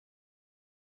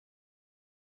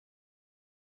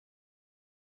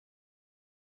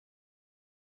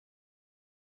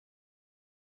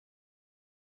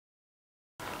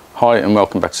Hi and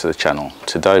welcome back to the channel.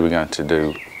 Today we're going to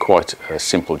do quite a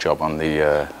simple job on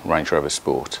the Range Rover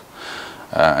Sport,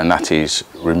 and that is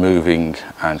removing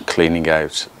and cleaning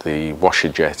out the washer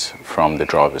jet from the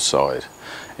driver's side.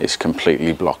 It's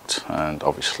completely blocked and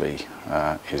obviously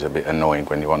is a bit annoying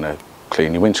when you want to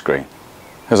clean your windscreen.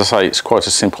 As I say, it's quite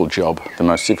a simple job. The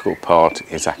most difficult part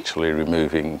is actually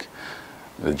removing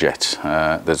the jet.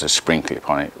 There's a spring clip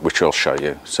on it which I'll show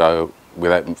you. So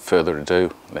without further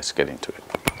ado, let's get into it.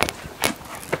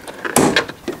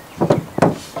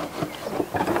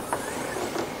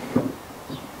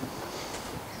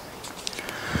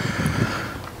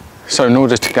 So in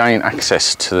order to gain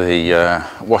access to the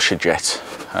washer jet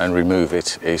and remove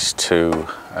it is to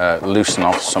loosen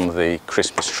off some of the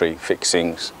Christmas tree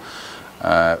fixings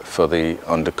for the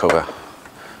undercover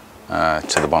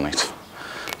to the bonnet.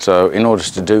 So in order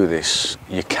to do this,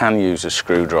 you can use a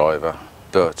screwdriver,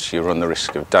 but you run the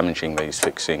risk of damaging these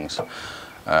fixings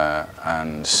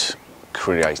and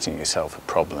creating yourself a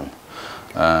problem,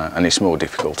 and it's more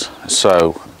difficult.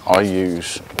 So I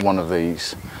use one of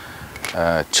these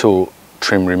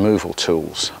trim removal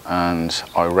tools, and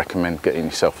I recommend getting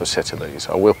yourself a set of these.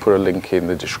 I will put a link in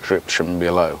the description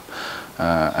below,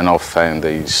 and I've found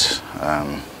these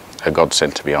a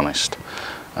godsend, to be honest.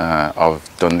 I've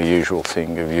done the usual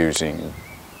thing of using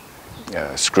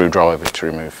a screwdriver to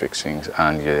remove fixings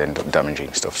and you end up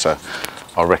damaging stuff, so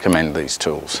I recommend these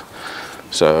tools.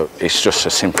 So it's just a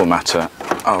simple matter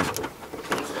of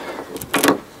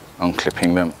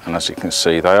unclipping them, and as you can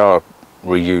see they are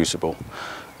reusable,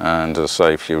 and as I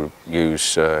say, if you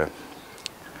use the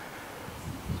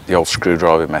old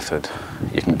screwdriver method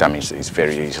you can damage these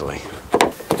very easily.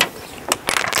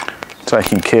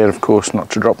 Taking care of course not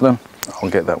to drop them. I'll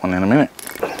get that one in a minute.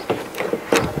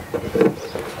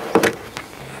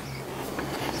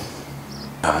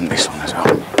 And this one as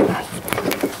well.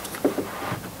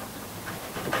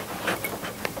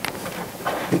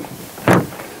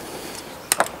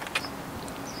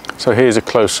 So here's a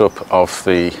close-up of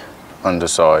the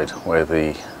underside where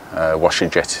the washer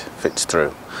jet fits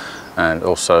through, and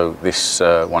also this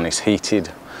one is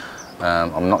heated.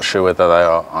 I'm not sure whether they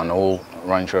are on all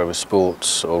Range Rover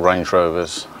Sports or Range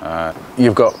Rovers.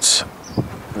 You've got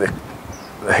the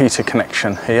heater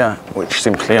connection here which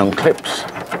simply unclips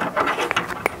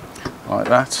like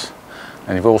that,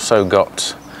 and you've also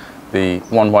got the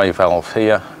one-way valve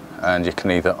here, and you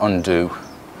can either undo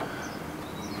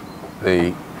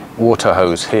the water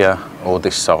hose here or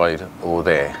this side or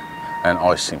there, and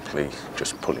I simply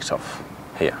just pull it off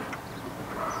here.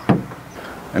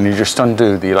 And you just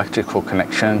undo the electrical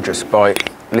connection just by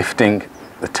lifting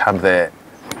the tab there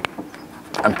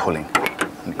and pulling,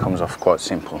 and it comes off quite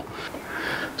simple.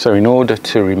 So in order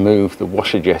to remove the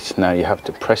washer jet, now you have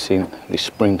to press in the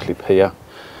spring clip here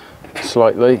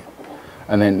slightly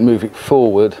and then move it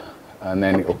forward, and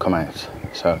then it will come out.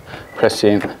 So press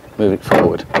in, move it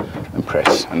forward and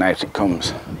press, and out it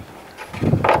comes.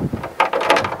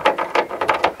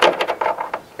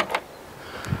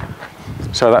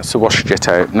 So that's the washer jet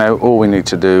out. Now all we need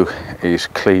to do is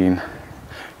clean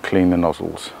the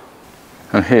nozzles.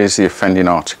 And here's the offending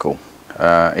article.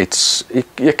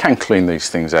 You can clean these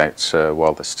things out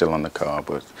while they're still on the car,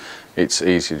 but it's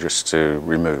easy just to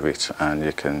remove it, and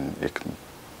you can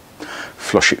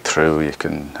flush it through. You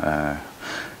can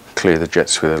clear the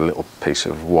jets with a little piece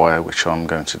of wire, which I'm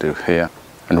going to do here.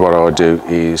 And what I do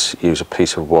is use a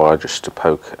piece of wire just to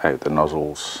poke out the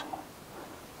nozzles,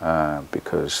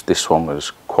 because this one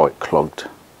was quite clogged.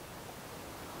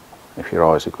 If your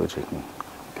eyes are good you can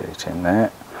get it in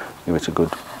there, give it a good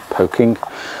poking,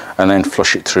 and then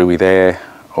flush it through with air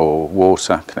or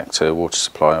water, connect a water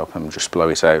supply up and just blow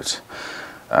it out,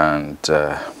 and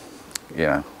you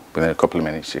know, within a couple of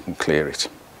minutes you can clear it.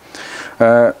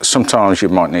 Sometimes you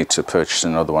might need to purchase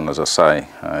another one, as I say,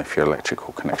 if your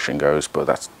electrical connection goes, but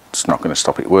that's not going to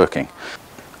stop it working.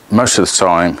 Most of the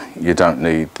time you don't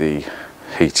need the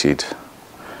heated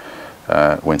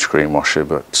windscreen washer,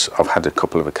 but I've had a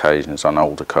couple of occasions on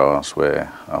older cars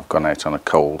where I've gone out on a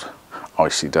cold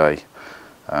icy day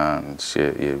and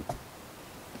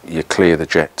you clear the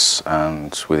jets,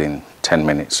 and within 10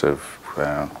 minutes of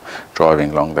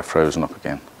driving along they're frozen up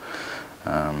again.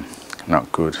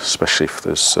 Not good, especially if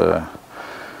there's a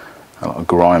lot of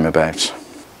grime about.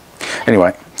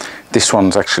 Anyway, this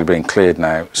one's actually being cleared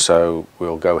now, so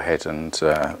we'll go ahead and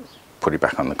put it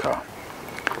back on the car.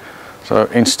 So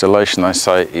installation, they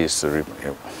say, is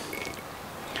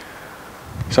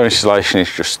installation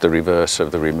is just the reverse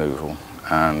of the removal,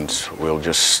 and we'll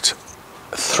just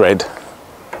thread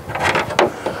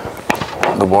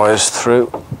the wires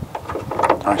through.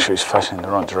 Actually it's facing in the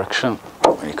right direction.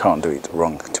 You can't do it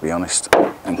wrong, to be honest.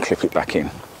 There and clip it back in.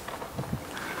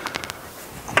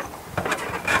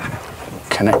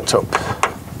 Connect up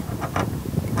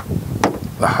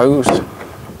the hose.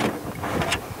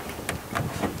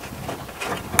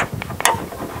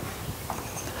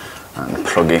 And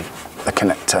plug in the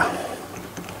connector.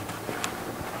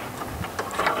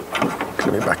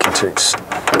 Clip it back into its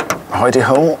hidey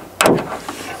hole.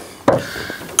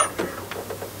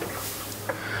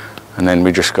 And then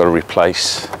we just got to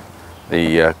replace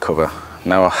the cover.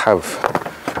 Now I have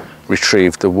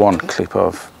retrieved the one clip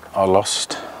I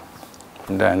lost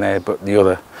from down there, but the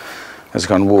other has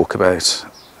gone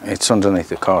walkabout. It's underneath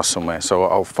the car somewhere, so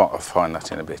I'll find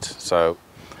that in a bit. So,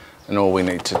 and all we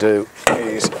need to do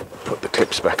is put the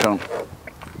clips back on.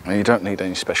 And you don't need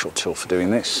any special tool for doing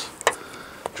this.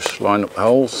 Just line up the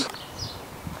holes.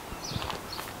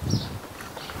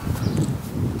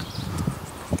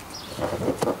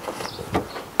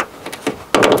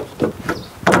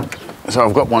 So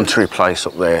I've got one to replace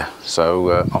up there,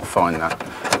 so I'll find that.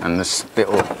 And there's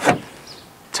little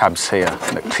tabs here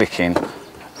that click in,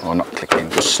 or not click in,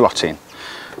 just slot in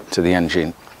to the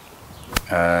engine,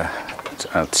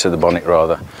 to the bonnet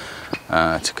rather,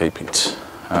 to keep it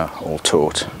all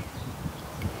taut.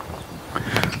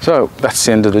 So that's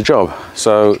the end of the job.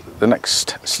 So the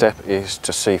next step is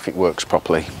to see if it works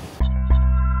properly.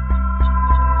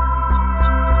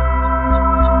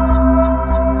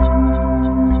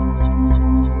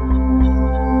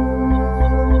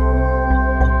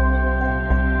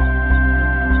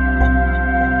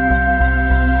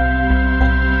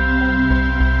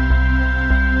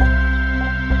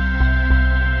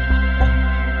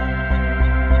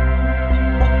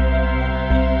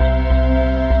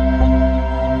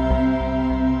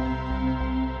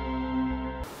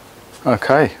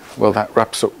 Okay, well that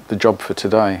wraps up the job for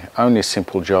today. Only a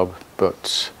simple job,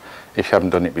 but if you haven't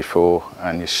done it before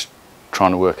and you're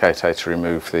trying to work out how to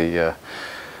remove the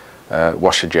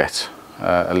washer jet,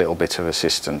 a little bit of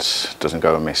assistance doesn't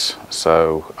go amiss.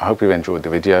 So I hope you've enjoyed the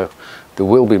video. There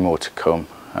will be more to come.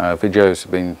 Videos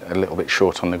have been a little bit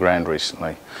short on the ground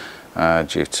recently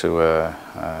due to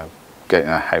getting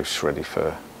our house ready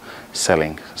for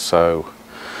selling. So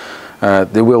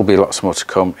there will be lots more to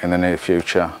come in the near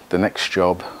future. The next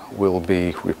job will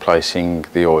be replacing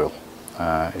the oil.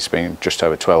 It's been just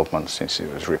over 12 months since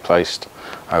it was replaced.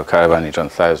 Okay, I've only done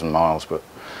 1,000 miles, but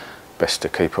best to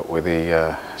keep up with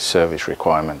the service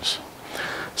requirements.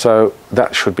 So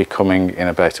that should be coming in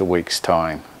about a week's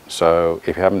time. So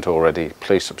if you haven't already,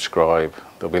 please subscribe.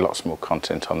 There'll be lots more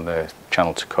content on the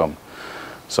channel to come.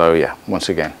 So yeah, once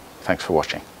again, thanks for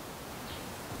watching.